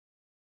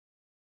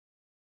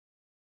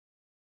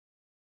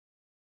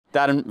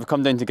Darren, we've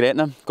come down to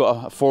Gretna,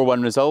 got a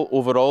 4-1 result.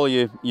 Overall,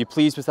 you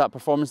pleased with that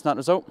performance and that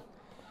result?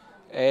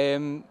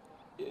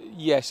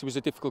 Yes, it was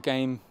a difficult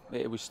game.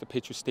 The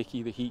pitch was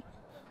sticky, the heat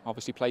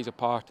obviously plays a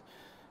part.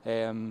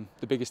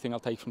 The biggest thing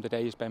I'll take from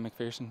today is Ben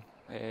McPherson.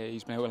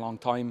 He's been out a long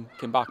time,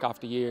 came back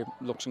after a year,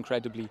 looks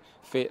incredibly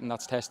fit, and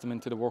that's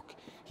testament to the work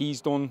he's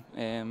done,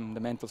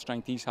 the mental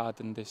strength he's had,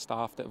 and the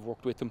staff that have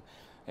worked with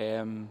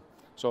him.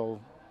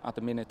 So at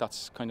the minute,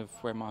 that's kind of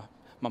where my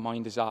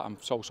mind is at. I'm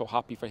so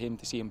happy for him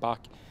to see him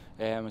back.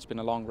 It's been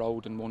a long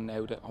road and one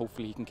now that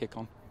hopefully he can kick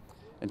on.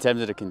 In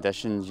terms of the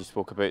conditions you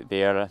spoke about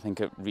there, I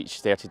think it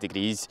reached 30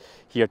 degrees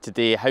here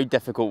today. How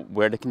difficult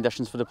were the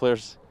conditions for the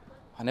players?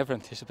 I never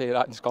anticipated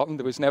that in Scotland.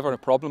 There was never a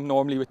problem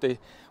normally with the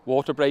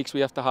water breaks we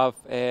have to have.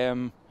 I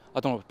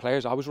don't know, with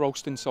players, I was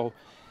roasting, so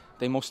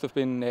they must have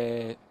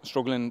been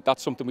struggling.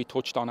 That's something we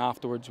touched on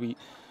afterwards. We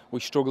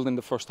struggled in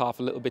the first half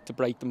a little bit to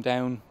break them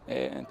down.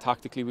 And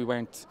tactically we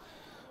weren't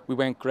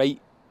great,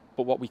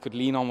 but what we could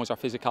lean on was our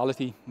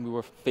physicality. We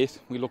were fit.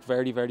 We looked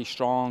very, very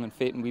strong and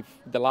fit, and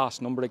the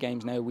last number of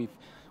games now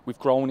we've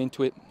grown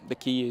into it. The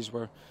key is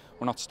we're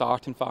not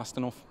starting fast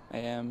enough.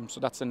 So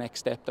that's the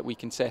next step, that we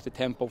can set a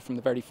tempo from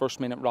the very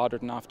first minute rather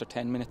than after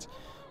 10 minutes.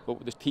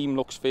 But the team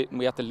looks fit, and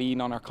we had to lean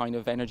on our kind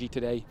of energy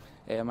today.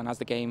 And as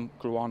the game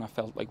grew on, I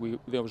felt like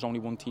there was only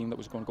one team that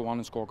was going to go on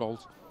and score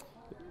goals.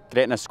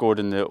 Gretna scored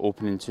in the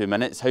opening 2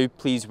 minutes. How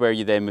pleased were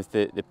you then with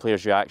the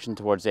players' reaction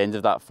towards the end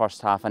of that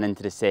first half and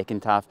into the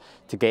second half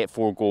to get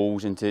 4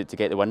 goals and to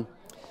get the win?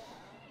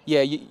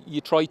 Yeah,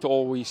 you try to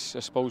always, I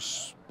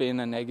suppose,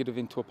 spin a negative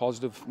into a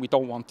positive. We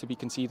don't want to be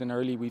conceding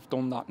early. We've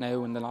done that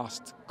now in the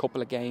last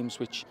couple of games,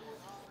 which,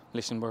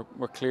 listen,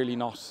 we're clearly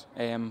not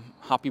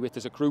happy with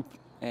as a group.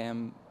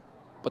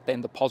 But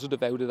then the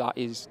positive out of that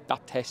is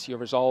that tests your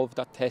resolve,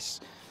 that tests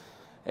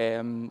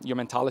your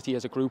mentality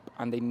as a group,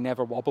 and they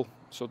never wobble.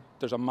 So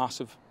there's a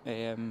massive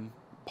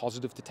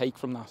positive to take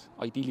from that.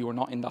 Ideally, we're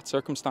not in that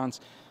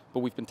circumstance, but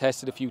we've been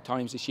tested a few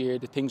times this year.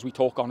 The things we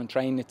talk on and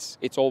train,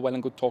 it's all well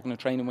and good talking and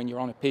training when you're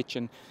on a pitch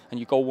and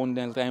you go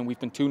 1-0 down. We've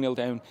been 2-0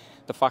 down.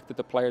 The fact that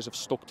the players have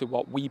stuck to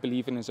what we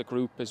believe in as a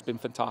group has been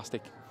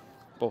fantastic.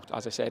 But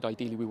as I said,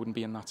 ideally we wouldn't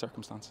be in that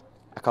circumstance.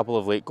 A couple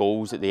of late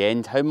goals at the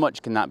end. How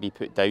much can that be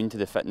put down to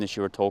the fitness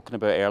you were talking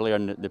about earlier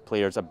and the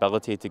players'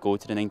 ability to go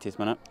to the 90th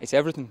minute? It's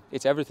everything.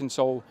 It's everything.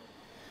 So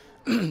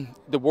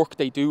the work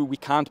they do, we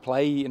can't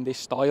play in this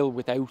style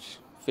without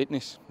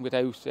fitness,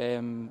 without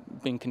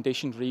being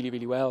conditioned really,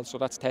 really well. So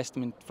that's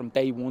testament from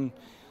day one.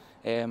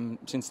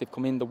 Since they've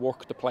come in, the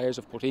work the players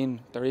have put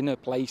in, they're in a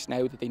place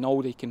now that they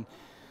know they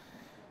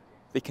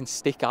can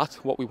stick at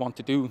what we want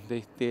to do.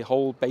 The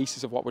whole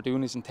basis of what we're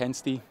doing is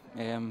intensity.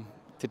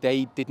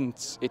 Today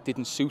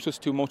didn't suit us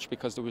too much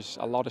because there was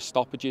a lot of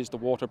stoppages, the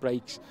water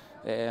breaks,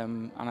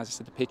 and as I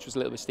said, the pitch was a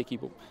little bit sticky.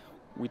 But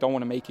we don't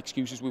want to make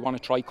excuses. We want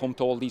to try come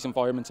to all these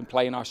environments and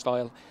play in our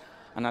style.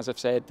 And as I've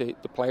said, the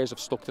players have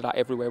stuck to that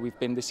everywhere we've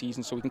been this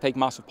season, so we can take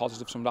massive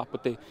positives from that.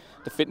 But the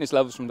fitness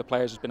levels from the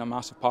players has been a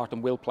massive part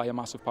and will play a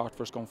massive part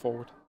for us going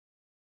forward.